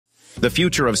The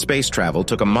future of space travel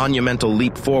took a monumental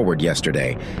leap forward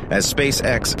yesterday as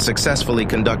SpaceX successfully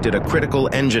conducted a critical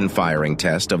engine firing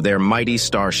test of their mighty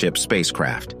Starship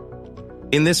spacecraft.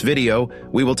 In this video,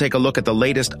 we will take a look at the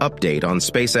latest update on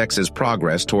SpaceX's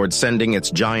progress towards sending its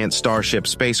giant Starship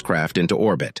spacecraft into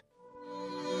orbit.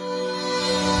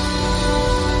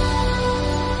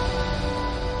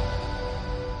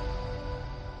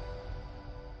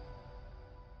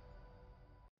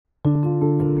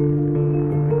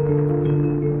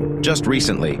 Just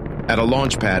recently, at a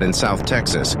launch pad in South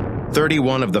Texas,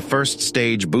 31 of the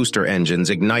first-stage booster engines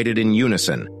ignited in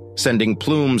unison, sending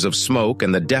plumes of smoke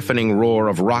and the deafening roar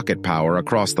of rocket power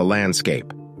across the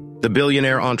landscape. The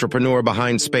billionaire entrepreneur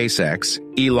behind SpaceX,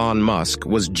 Elon Musk,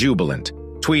 was jubilant,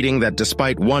 tweeting that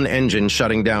despite one engine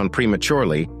shutting down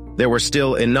prematurely, there were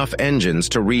still enough engines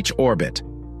to reach orbit.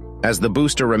 As the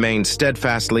booster remained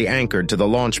steadfastly anchored to the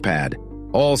launch pad,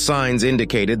 all signs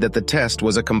indicated that the test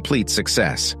was a complete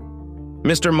success.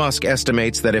 Mr. Musk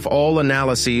estimates that if all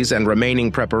analyses and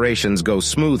remaining preparations go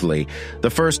smoothly, the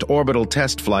first orbital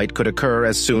test flight could occur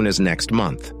as soon as next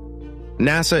month.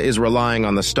 NASA is relying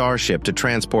on the Starship to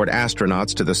transport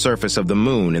astronauts to the surface of the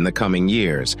Moon in the coming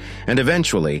years, and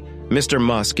eventually, Mr.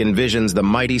 Musk envisions the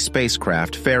mighty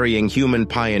spacecraft ferrying human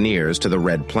pioneers to the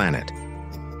Red Planet.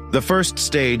 The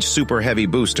first-stage Super Heavy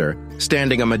booster,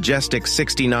 standing a majestic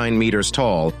 69 meters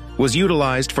tall, was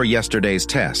utilized for yesterday's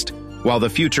test, while the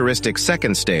futuristic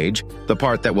second stage, the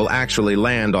part that will actually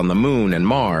land on the Moon and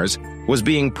Mars, was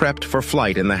being prepped for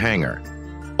flight in the hangar.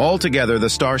 Altogether, the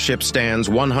Starship stands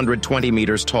 120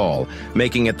 meters tall,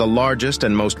 making it the largest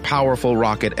and most powerful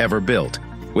rocket ever built,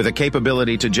 with a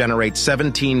capability to generate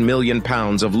 17 million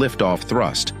pounds of liftoff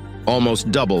thrust,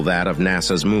 almost double that of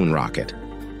NASA's moon rocket.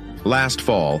 Last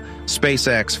fall,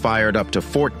 SpaceX fired up to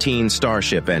 14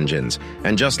 Starship engines,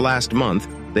 and just last month,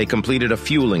 they completed a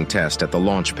fueling test at the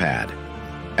launch pad.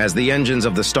 As the engines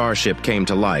of the Starship came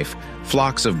to life,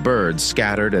 flocks of birds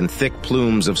scattered and thick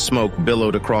plumes of smoke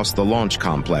billowed across the launch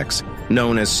complex,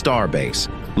 known as Starbase,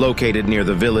 located near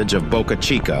the village of Boca,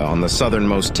 Chica on the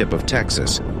southernmost tip of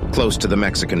Texas, close to the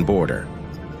Mexican border.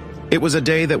 It was a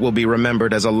day that will be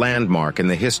remembered as a landmark in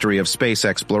the history of space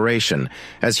exploration,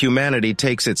 as humanity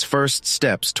takes its first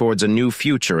steps towards a new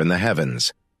future in the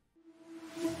heavens.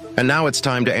 And now it's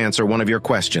time to answer one of your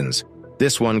questions,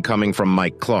 this one coming from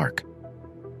Mike Clark.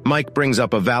 Mike brings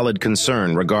up a valid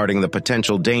concern regarding the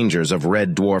potential dangers of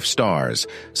red dwarf stars,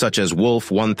 such as Wolf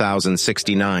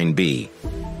 1069b.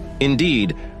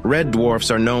 Indeed, red dwarfs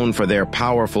are known for their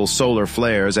powerful solar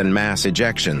flares and mass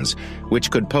ejections, which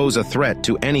could pose a threat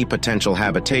to any potential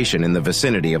habitation in the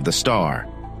vicinity of the star.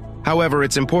 However,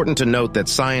 it's important to note that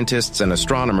scientists and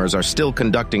astronomers are still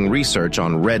conducting research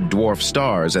on red dwarf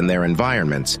stars and their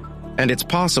environments, and it's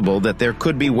possible that there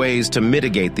could be ways to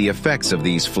mitigate the effects of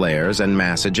these flares and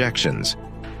mass ejections.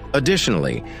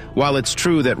 Additionally, while it's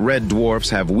true that red dwarfs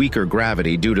have weaker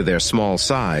gravity due to their small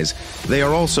size, they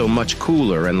are also much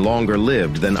cooler and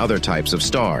longer-lived than other types of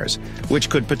stars, which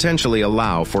could potentially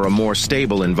allow for a more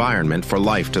stable environment for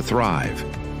life to thrive.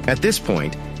 At this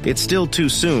point, it's still too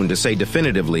soon to say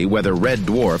definitively whether red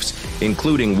dwarfs,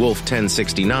 including Wolf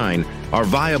 1069, are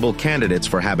viable candidates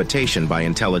for habitation by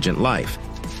intelligent life.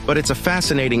 But it's a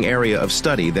fascinating area of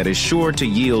study that is sure to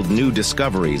yield new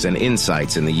discoveries and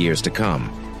insights in the years to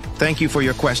come. Thank you for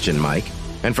your question, Mike,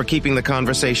 and for keeping the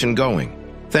conversation going.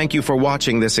 Thank you for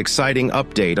watching this exciting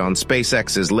update on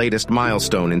SpaceX's latest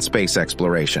milestone in space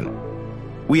exploration.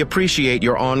 We appreciate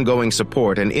your ongoing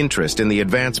support and interest in the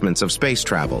advancements of space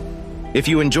travel. If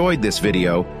you enjoyed this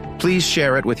video, please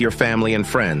share it with your family and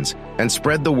friends, and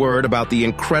spread the word about the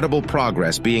incredible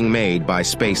progress being made by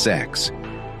SpaceX.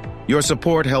 Your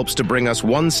support helps to bring us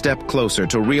one step closer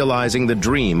to realizing the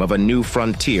dream of a new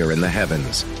frontier in the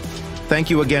heavens. Thank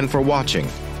you again for watching,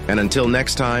 and until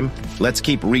next time, let's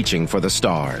keep reaching for the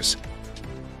stars.